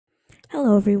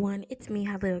Hello, everyone. It's me,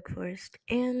 Hadley Forest,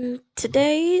 and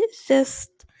today is just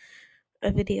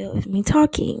a video of me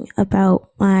talking about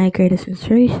my greatest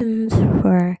inspirations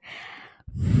for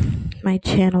my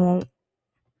channel.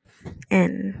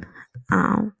 And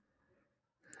um,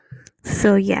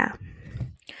 so yeah,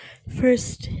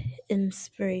 first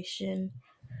inspiration,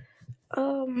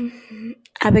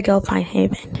 Abigail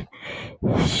Pinehaven.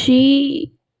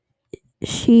 She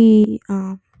she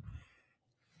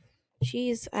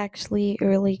she's actually a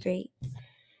really great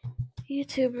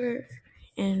YouTuber,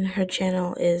 and her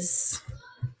channel is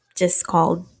just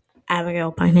called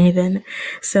Abigail Pinehaven.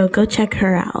 So go check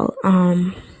her out.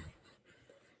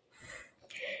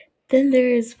 Then there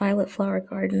is Violet Flower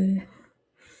Garden.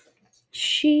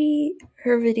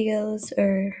 Her videos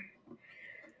are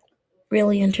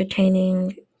really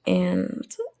entertaining, and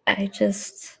I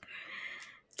just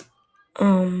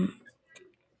um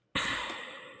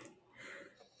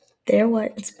they're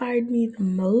what inspired me the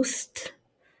most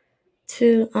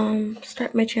to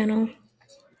start my channel.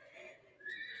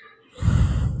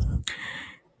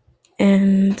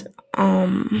 And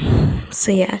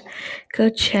so yeah, go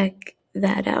check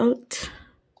that out.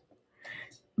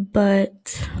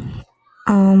 But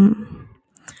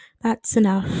that's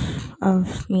enough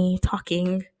of me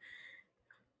talking.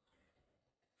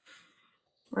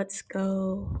 Let's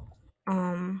go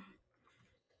do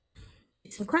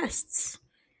some quests.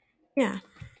 Yeah.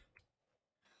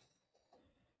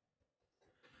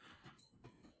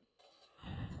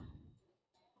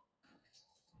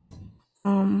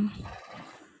 Um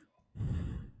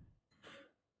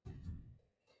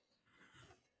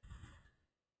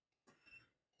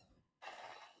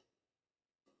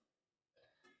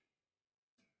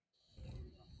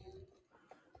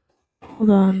Hold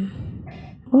on.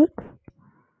 What?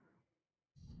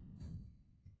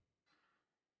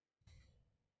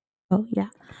 Oh yeah.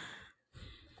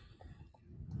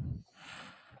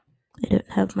 I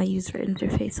don't have my user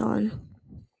interface on.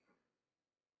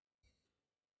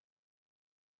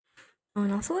 Oh,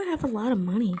 and also I have a lot of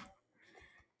money.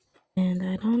 And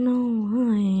I don't know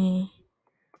why.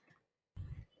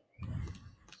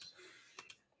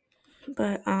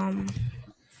 But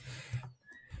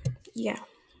yeah.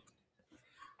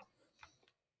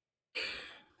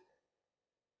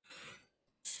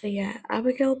 So yeah,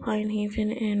 Abigail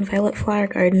Pinehaven and Violet Flower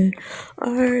Garden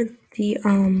are the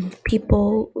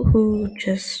people who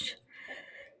just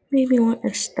made me want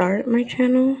to start my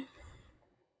channel,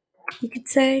 you could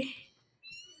say.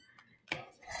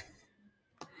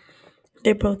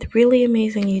 They're both really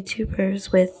amazing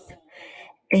YouTubers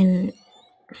in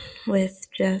with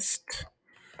just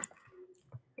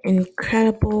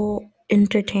incredible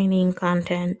entertaining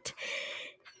content.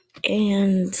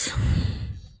 And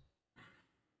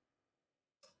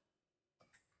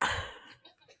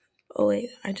oh wait,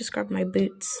 I just grabbed my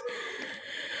boots.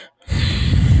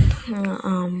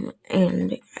 And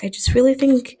I just really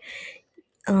think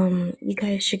you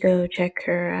guys should go check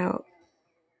her out.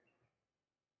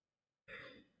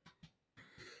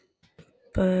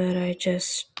 But I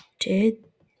just did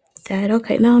that.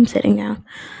 Okay, now I'm sitting down.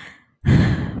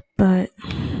 But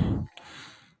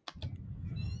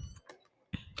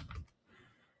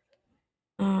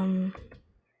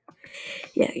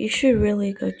yeah, you should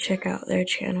really go check out their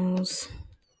channels.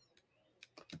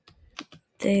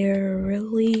 They're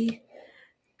really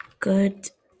good,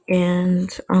 and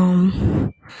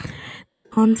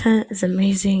content is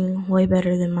amazing, way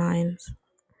better than mine.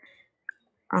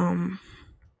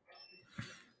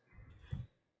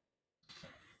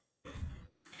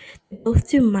 They both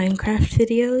do Minecraft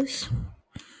videos,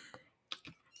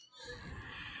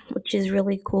 which is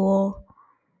really cool.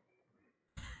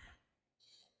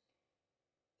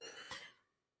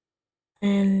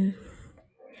 And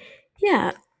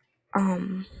yeah, I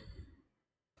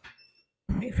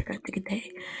forgot to get that.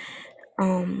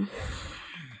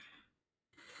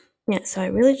 Yeah, so I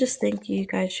really just think you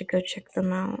guys should go check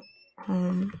them out.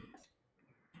 But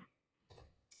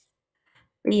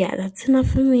yeah, that's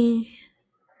enough of me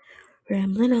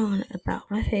rambling on about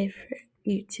my favorite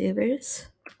YouTubers.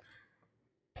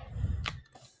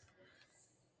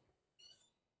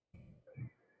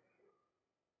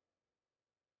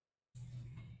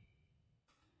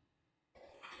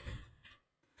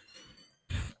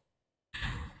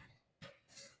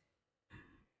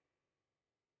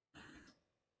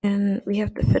 And we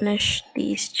have to finish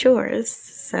these chores,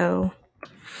 so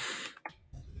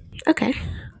okay.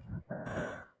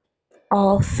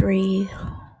 All three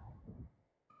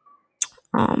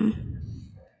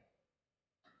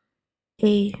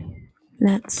A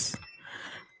nets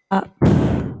up.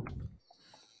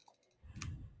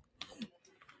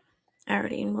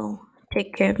 Alrighty, and we'll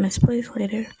take care of Miss Place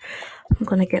later. I'm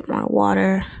gonna get my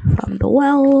water from the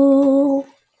well.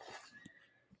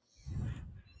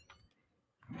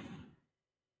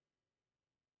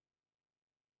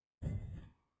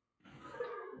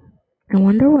 I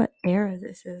wonder what era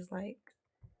this is like.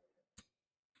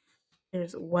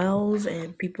 There's wells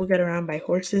and people get around by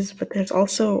horses, but there's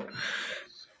also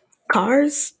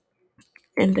cars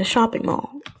in the shopping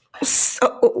mall.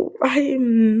 So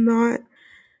I'm not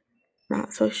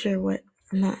so sure what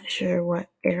I'm not sure what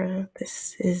era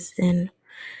this is in.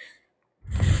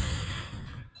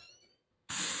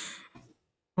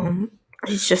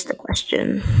 It's just a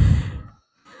question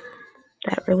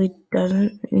that really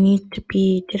doesn't need to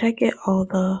be. Did I get all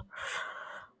the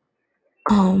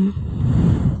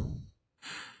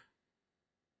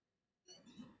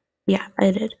yeah,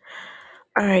 I did.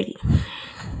 Alrighty.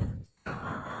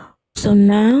 So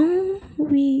now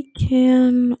we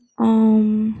can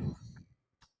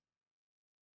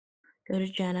go to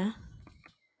Jenna.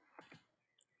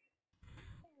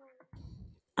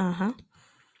 Uh-huh.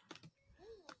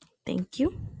 Thank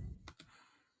you.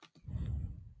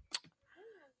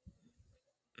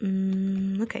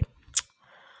 Okay.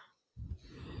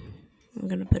 I'm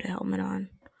gonna put a helmet on.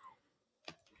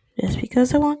 Just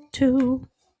because I want to.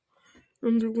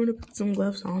 I'm gonna put some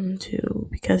gloves on too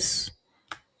because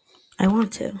I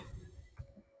want to.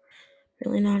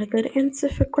 Really not a good answer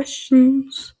for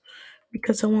questions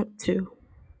because I want to.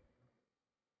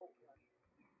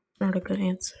 Not a good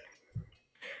answer.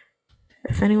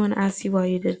 If anyone asks you why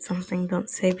you did something, don't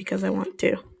say because I want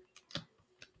to.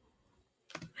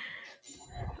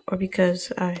 Or because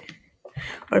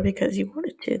you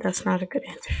wanted to. That's not a good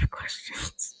answer for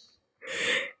questions.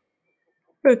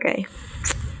 Okay.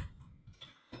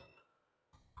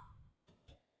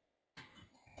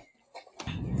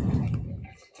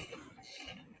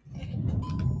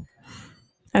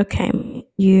 Okay,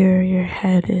 your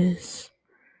head has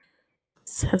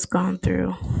gone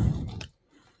through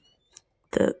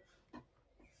the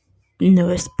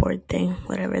newest board thing,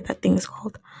 whatever that thing is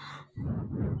called.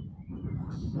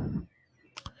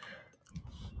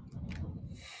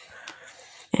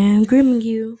 And grooming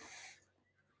you.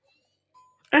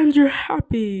 And you're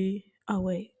happy. Oh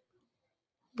wait.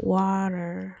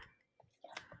 Water.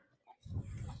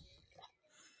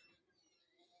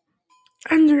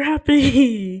 And you're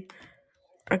happy.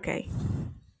 Okay.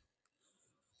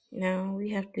 Now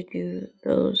we have to do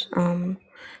those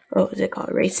what was it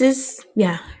called? Races?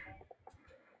 Yeah.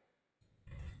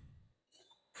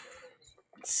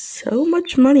 So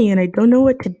much money and I don't know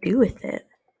what to do with it.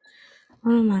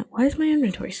 Why is my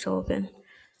inventory still open?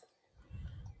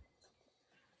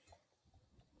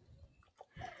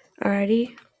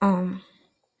 Alrighty.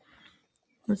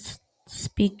 Let's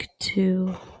speak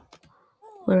to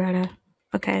Loretta.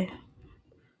 Okay.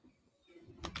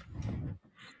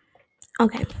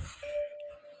 Okay.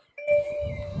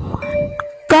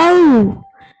 Go!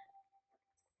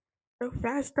 Go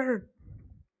faster.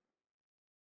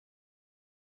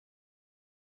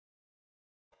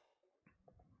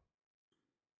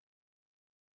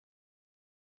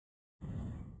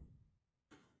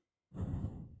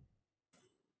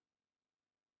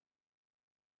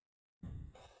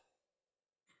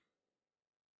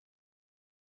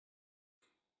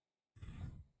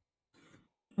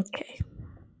 Okay.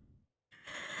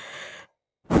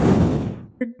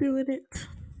 We're doing it.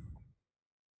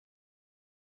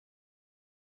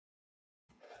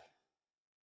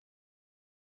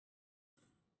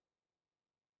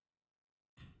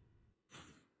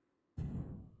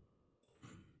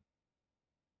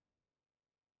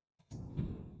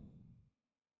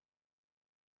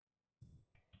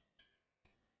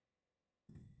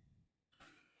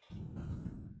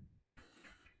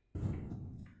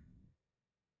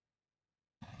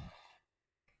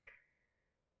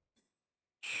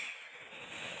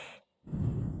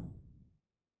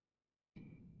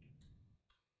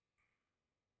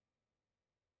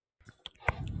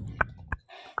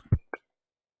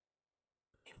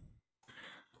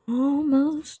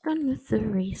 Almost done with the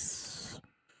race.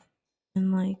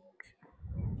 And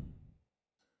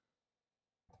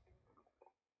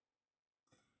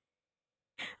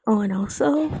and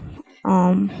also,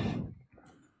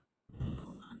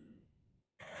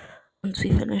 once we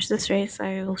finish this race,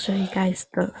 I will show you guys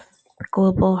the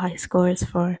global high scores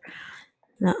for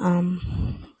the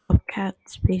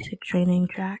Bobcats basic training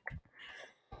track.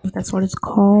 I think that's what it's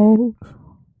called.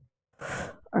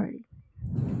 Alright.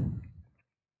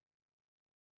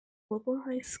 Global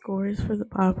high scores for the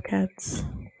Bobcats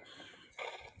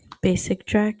basic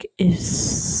track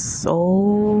is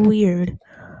so weird.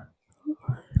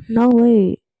 No,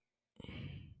 wait.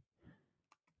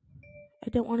 I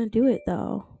don't want to do it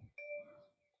though.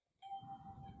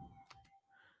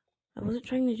 I wasn't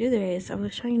trying to do the race. I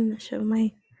was trying to show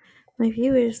my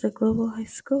viewers the global high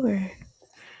score.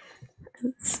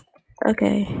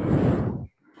 Okay.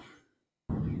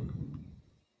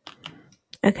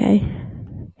 Okay.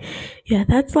 Yeah,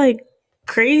 that's like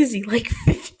crazy. Like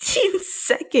 15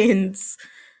 seconds.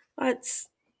 That's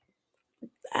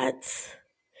that's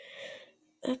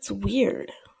that's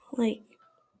weird. Like,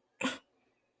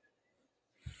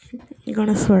 I'm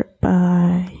gonna sort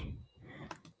by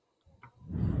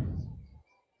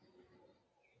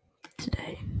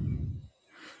today.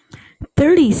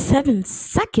 37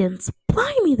 seconds.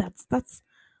 Blimey, that's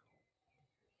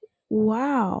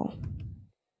wow.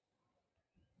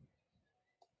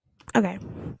 Okay.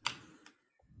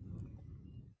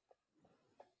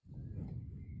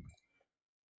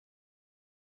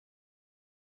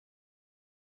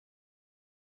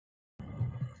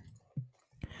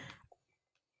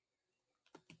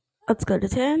 Let's go to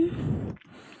 10.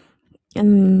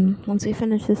 And once we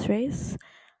finish this race,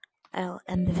 I'll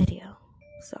end the video.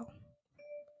 So,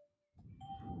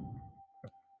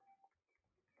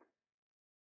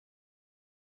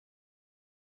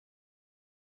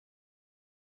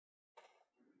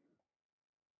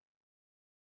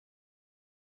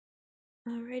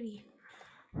 alrighty.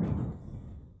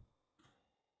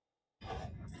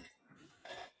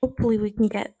 Hopefully, we can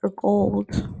get the gold.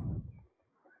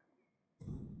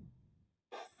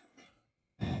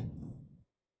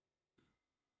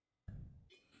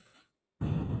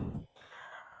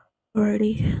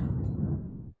 Alrighty.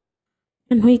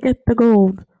 And we get the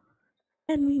gold.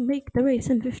 And we make the race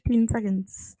in 15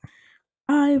 seconds.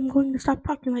 I'm going to stop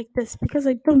talking like this because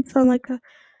I don't sound like a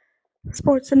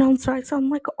sports announcer. I sound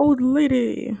like an old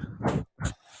lady.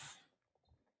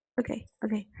 Okay,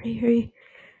 hurry.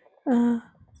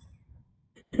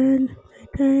 Turn.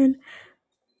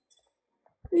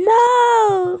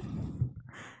 No!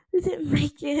 We didn't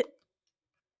make it.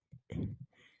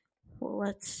 Well,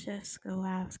 let's just go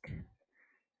ask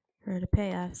her to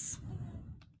pay us.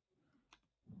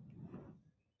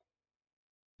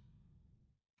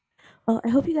 Well, I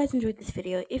hope you guys enjoyed this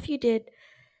video. If you did,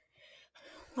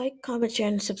 like, comment, share,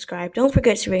 and subscribe. Don't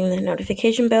forget to ring the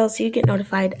notification bell so you get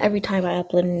notified every time I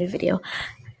upload a new video.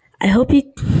 I hope you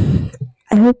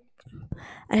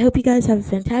guys have a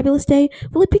fantabulous day.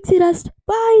 Fully Pixie Dust.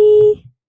 Bye!